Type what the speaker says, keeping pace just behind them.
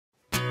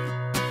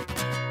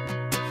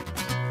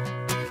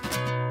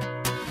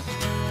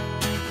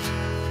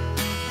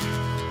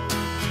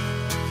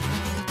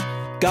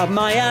Got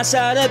my ass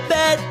out of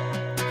bed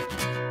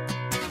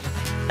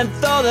and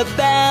thought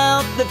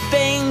about the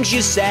things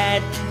you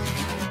said.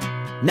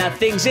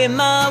 Nothing's in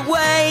my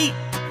way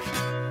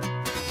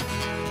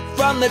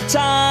from the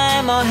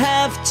time I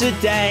have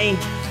today.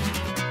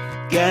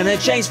 Gonna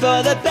change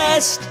for the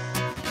best,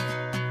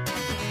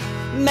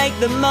 make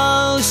the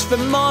most for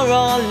more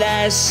or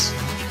less.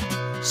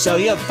 So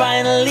you'll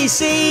finally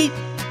see,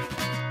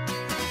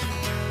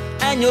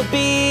 and you'll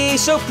be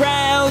so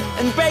proud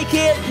and break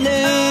it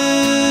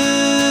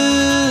loose.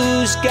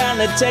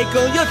 Gonna take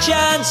all your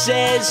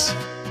chances,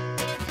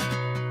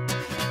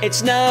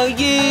 it's no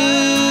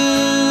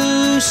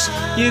use.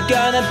 You're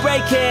gonna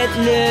break it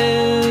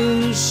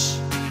loose.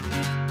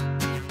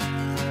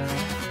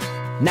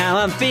 Now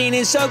I'm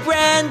feeling so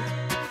grand,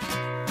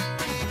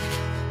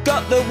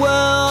 got the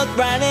world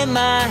right in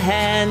my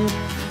hand,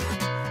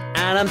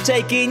 and I'm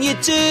taking you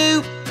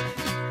to,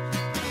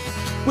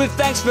 with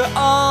thanks for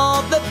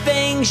all the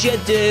things you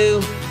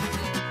do.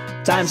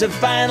 Times have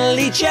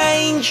finally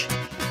changed,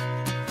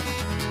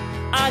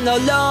 I no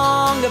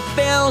longer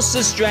feel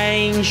so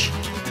strange,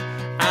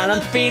 and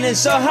I'm feeling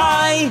so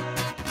high.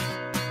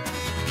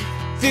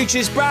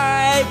 Future's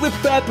bright with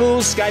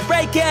purple sky.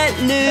 Break it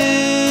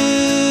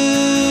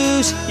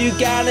loose, you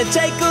gotta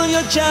take all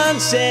your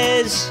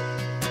chances,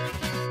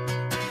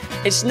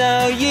 it's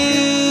no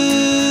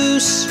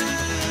use.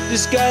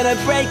 Just gotta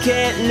break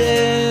it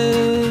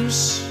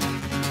loose.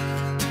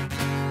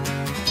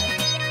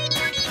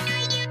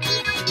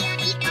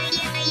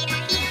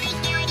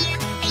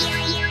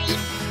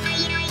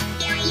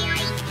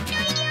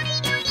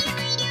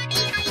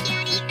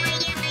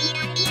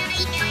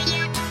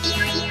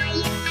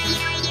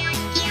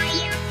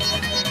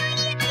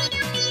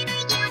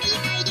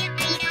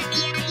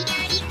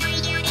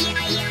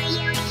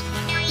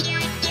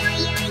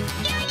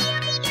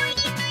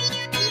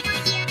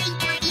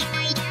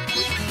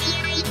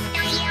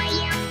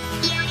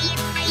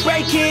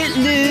 Break it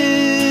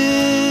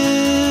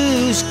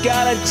loose,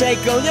 gotta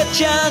take all your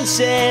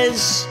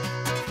chances,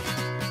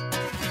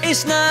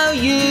 it's no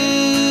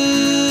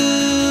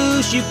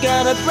use. You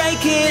gotta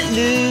break it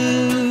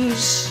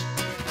loose,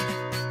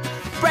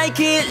 break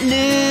it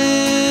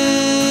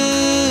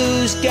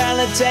loose,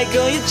 gotta take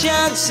all your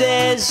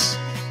chances,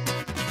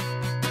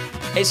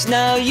 it's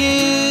no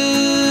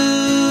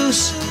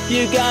use.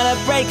 You gotta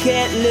break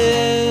it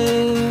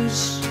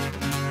loose.